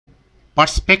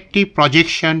perspective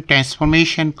projection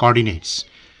transformation coordinates.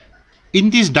 In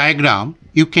this diagram,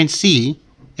 you can see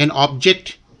an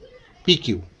object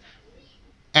PQ,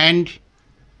 and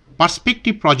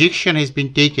perspective projection has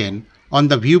been taken on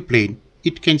the view plane.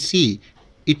 It can see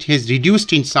it has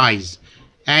reduced in size,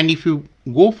 and if you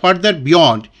go further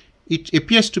beyond, it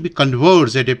appears to be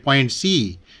converged at a point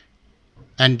C,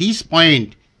 and this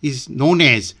point is known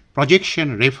as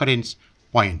projection reference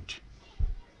point.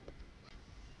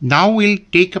 Now we'll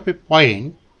take up a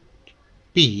point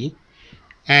P,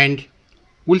 and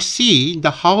we'll see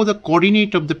how the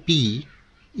coordinate of the P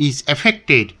is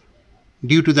affected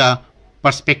due to the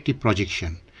perspective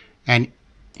projection. And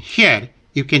here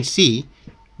you can see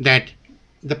that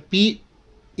the P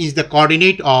is the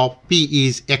coordinate of P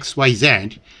is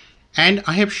XYZ, and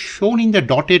I have shown in the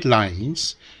dotted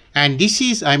lines, and this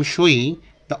is I'm showing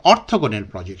the orthogonal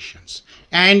projections,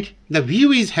 and the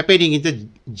view is happening in the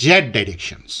Z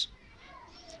directions.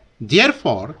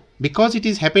 Therefore, because it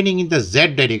is happening in the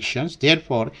Z directions,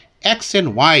 therefore X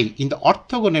and Y in the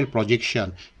orthogonal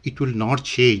projection, it will not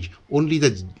change, only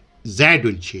the Z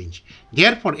will change.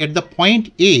 Therefore, at the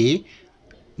point A,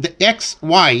 the X,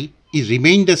 Y is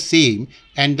remain the same,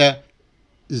 and the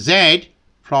Z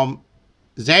from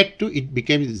Z to it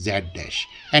becomes Z dash.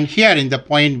 And here in the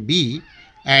point B,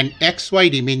 and X, Y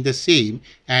remain the same,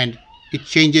 and it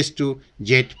changes to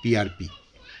Z PRP.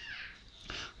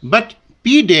 But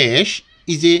P dash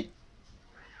is a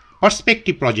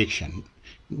perspective projection.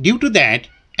 Due to that,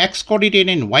 X coordinate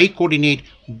and Y coordinate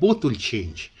both will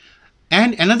change.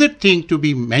 And another thing to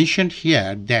be mentioned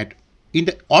here, that in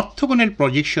the orthogonal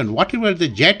projection, whatever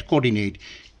the Z coordinate,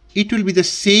 it will be the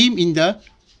same in the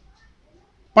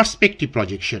perspective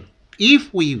projection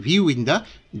if we view in the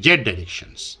Z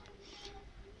directions.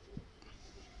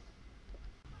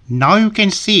 Now you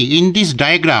can see in this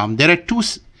diagram there are two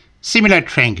similar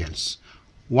triangles.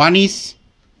 One is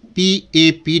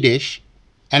PAP dash,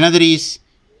 another is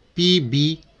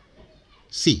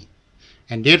PBC.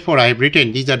 And therefore I have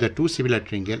written these are the two similar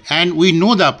triangles, and we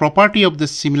know the property of the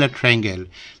similar triangle.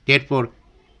 Therefore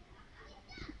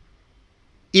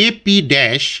AP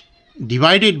dash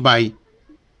divided by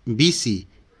BC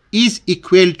is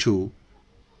equal to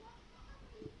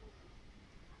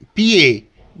PA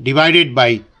divided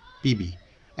by PB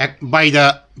by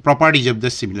the properties of the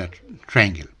similar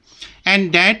triangle,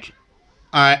 and that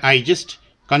I just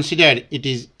consider it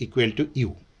is equal to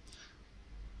U.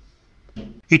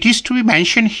 It is to be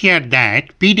mentioned here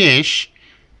that P dash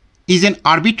is an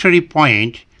arbitrary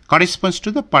point, corresponds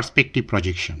to the perspective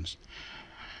projections,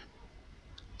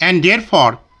 and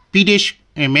therefore P dash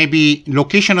may be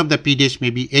location of the P dash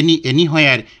may be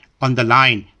anywhere on the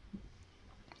line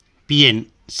P and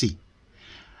C.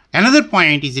 Another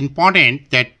point is important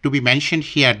that to be mentioned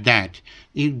here, that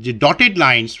if the dotted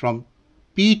lines from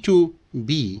P to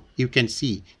B, you can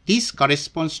see this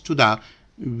corresponds to the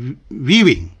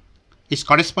viewing. It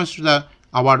corresponds to the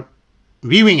our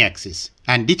viewing axis,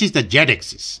 and this is the Z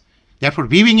axis. Therefore,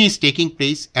 viewing is taking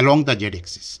place along the Z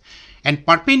axis, and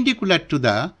perpendicular to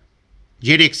the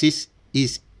Z axis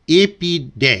is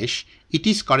AP dash. It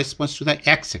is corresponds to the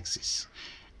X axis,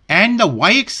 and the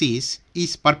Y axis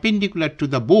is perpendicular to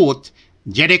the both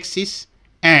Z axis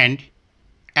and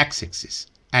X axis,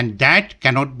 and that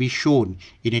cannot be shown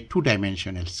in a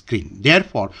two-dimensional screen.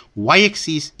 Therefore, Y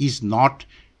axis is not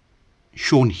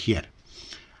shown here,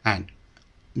 and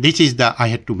this is the I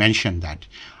had to mention that.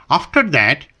 After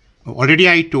that, already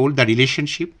I told the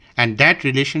relationship, and that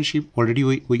relationship already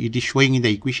it is showing in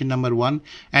the equation number 1,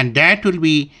 and that will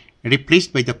be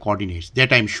replaced by the coordinates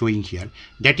that I am showing here.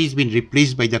 That is been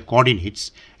replaced by the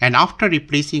coordinates, and after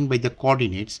replacing by the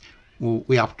coordinates,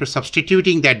 after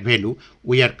substituting that value,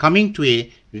 we are coming to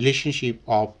a relationship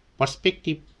of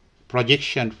perspective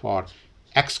projection for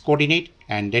X coordinate,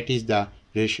 and that is the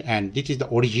relation, and this is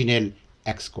the original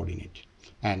X coordinate,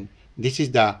 and this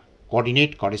is the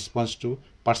coordinate corresponds to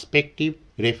perspective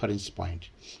reference point,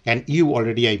 and U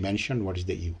already I mentioned what is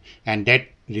the U, and that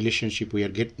relationship we are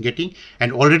getting.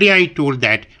 And already I told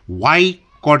that Y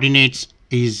coordinates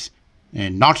is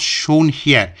not shown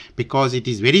here because it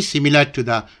is very similar to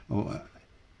the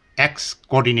X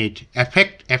coordinate.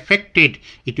 Affected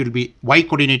it will be Y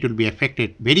coordinate will be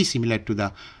affected very similar to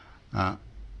the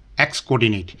X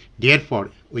coordinate.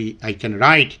 Therefore I can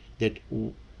write that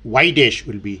Y dash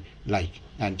will be like,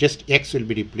 and just X will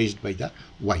be replaced by the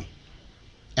Y.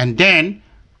 And then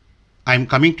I am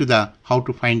coming to the how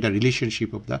to find the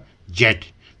relationship of the Z.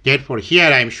 Therefore here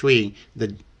I am showing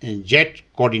the Z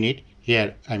coordinate.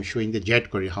 Here I am showing the Z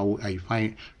coordinate, how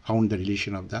I found the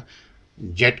relation of the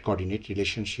Z coordinate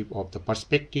relationship of the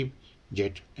perspective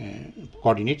z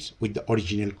coordinates with the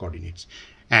original coordinates,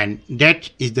 and that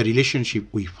is the relationship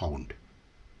we found.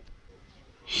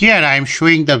 Here I am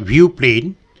showing the view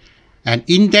plane, and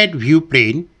in that view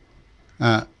plane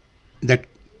the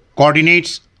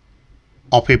coordinates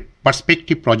of a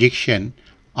perspective projection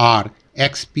are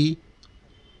xp,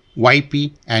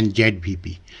 yp and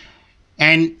zvp.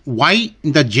 And why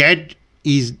the z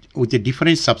is with a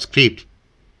different subscript?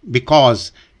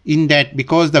 Because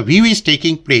the view is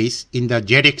taking place in the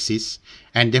z-axis,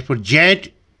 and therefore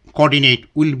z coordinate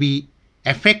will be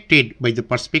affected by the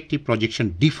perspective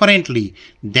projection differently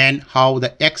than how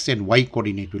the x and y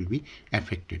coordinate will be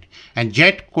affected. And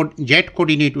z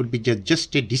coordinate will be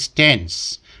just a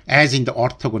distance as in the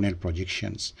orthogonal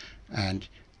projections,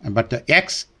 but the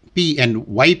xp and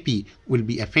yp will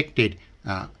be affected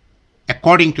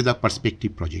according to the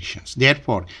perspective projections.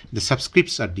 Therefore, the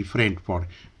subscripts are different for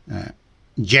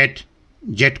z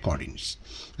coordinates,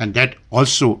 and that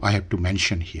also I have to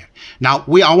mention here. Now,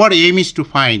 our aim is to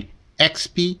find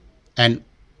xp and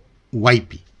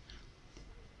yp.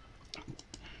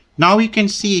 Now we can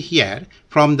see here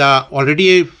from the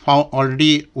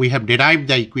already we have derived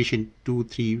the equation 2,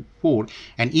 3, 4,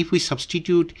 and if we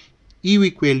substitute u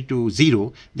equal to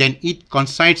 0, then it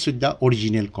coincides with the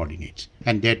original coordinates,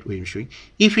 and that we are showing.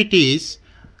 If it is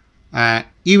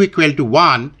u equal to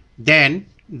 1, then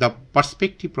the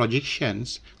perspective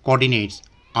projections coordinates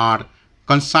are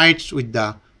coincides with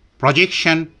the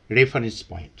projection reference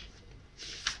point.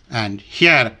 And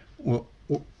here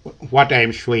what I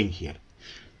am showing here.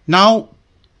 Now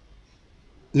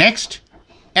next,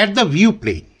 at the view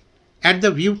plane,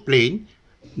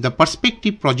 the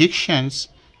perspective projections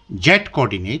z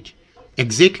coordinate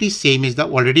exactly same as the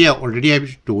already I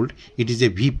have told, it is a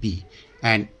VP,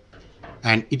 and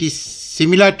it is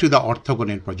similar to the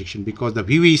orthogonal projection because the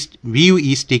view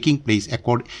is taking place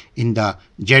in the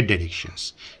z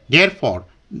directions. Therefore,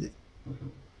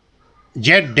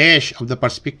 z dash of the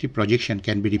perspective projection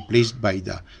can be replaced by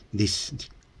this.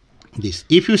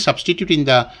 If you substitute in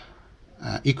the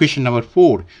equation number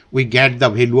 4, we get the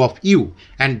value of u,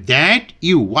 and that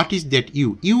u, what is that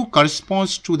u? U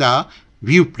corresponds to the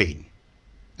view plane,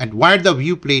 and where the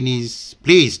view plane is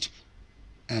placed,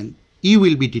 and u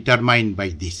will be determined by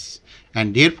this,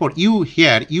 and therefore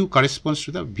u corresponds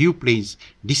to the view plane's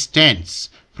distance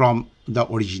from the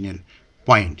original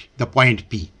point, the point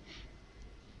P.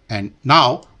 And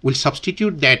now we'll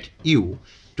substitute that u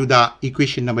to the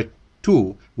equation number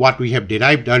 2, what we have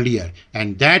derived earlier,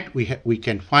 and that we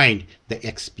can find the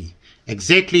xp.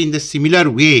 Exactly in the similar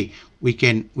way, we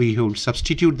will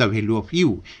substitute the value of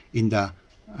u in the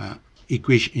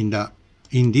equation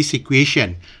in this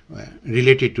equation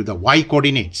related to the y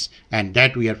coordinates, and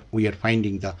that we are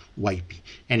finding the yp,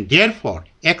 and therefore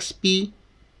xp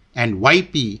and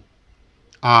yp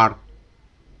are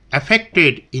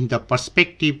affected in the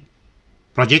perspective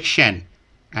projection,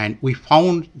 and we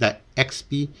found the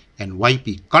xp and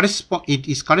yp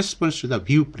corresponds to the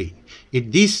view plane.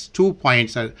 These 2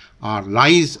 points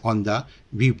lies on the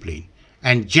view plane,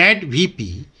 and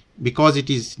zvp, because it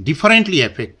is differently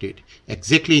affected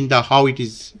exactly in the how it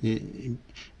is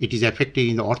affected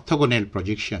in the orthogonal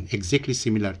projection, exactly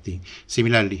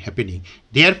similarly happening.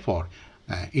 Therefore,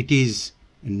 it is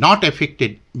not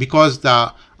affected because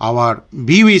our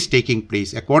view is taking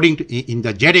place according to in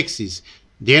the z-axis.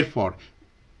 Therefore,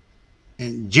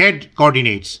 z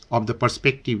coordinates of the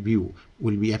perspective view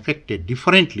will be affected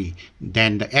differently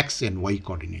than the x and y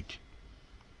coordinate.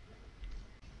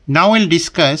 Now we'll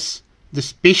discuss the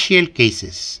spatial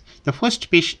cases. The first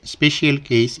spatial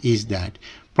case is that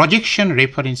projection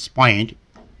reference point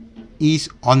is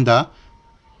on the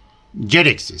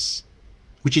z-axis,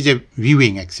 which is a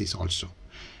viewing axis also.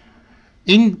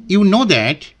 You know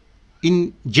that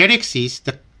in z-axis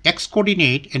the x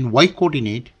coordinate and y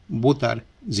coordinate both are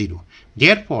 0.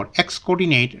 Therefore, x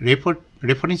coordinate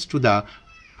reference to the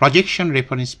projection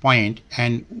reference point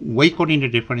and y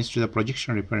coordinate reference to the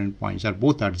projection reference points are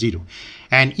both at 0.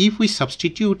 And if we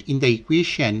substitute in the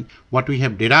equation what we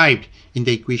have derived in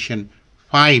the equation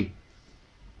 5,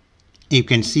 you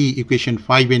can see equation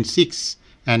 5 and 6,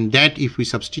 and that if we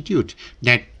substitute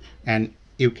that, and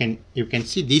you can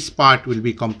see this part will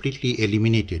be completely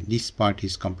eliminated. This part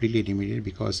is completely eliminated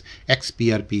because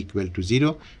xprp equal to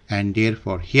 0, and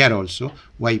therefore here also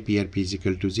yprp is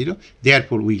equal to 0.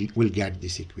 Therefore, we will get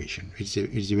this equation.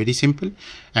 It's very simple.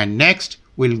 And next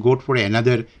we'll go for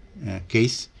another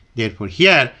case. Therefore,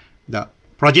 here the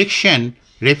projection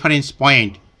reference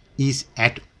point is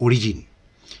at origin,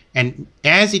 and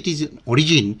as it is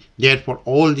origin, therefore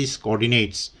all these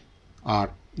coordinates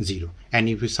are 0. And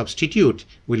if we substitute,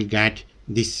 we'll get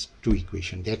these two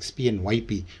equations. The xp and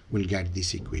yp will get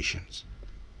these equations.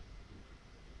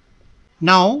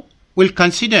 Now we'll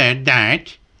consider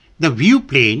that the view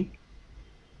plane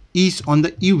is on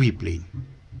the UV plane.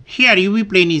 Here UV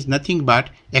plane is nothing but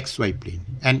xy plane,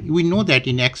 and we know that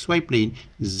in xy plane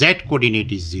z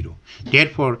coordinate is 0.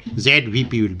 Therefore z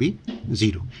vp will be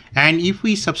 0. And if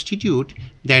we substitute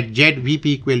that z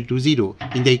vp equal to 0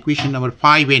 in the equation number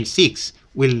 5 and 6,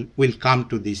 we'll come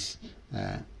to this,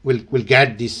 we'll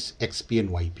get this xp and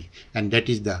yp, and that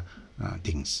is the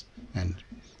things. And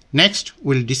next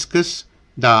we'll discuss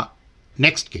the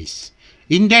next case.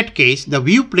 In that case, the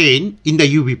view plane in the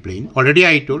UV plane, already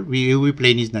I told UV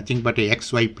plane is nothing but a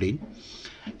XY plane,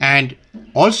 and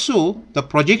also the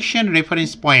projection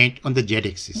reference point on the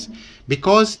z-axis.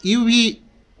 Because view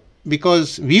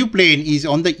plane is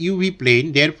on the UV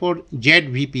plane, therefore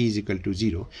ZVP is equal to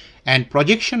 0, and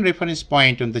projection reference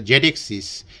point on the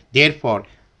z-axis, therefore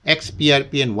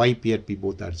XPRP and YPRP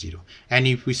both are 0. And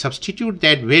if we substitute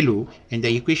that value in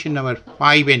the equation number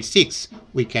 5 and 6,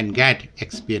 we can get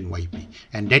XP and YP.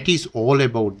 And that is all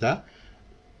about the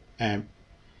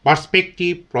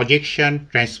perspective, projection,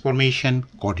 transformation,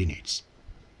 coordinates.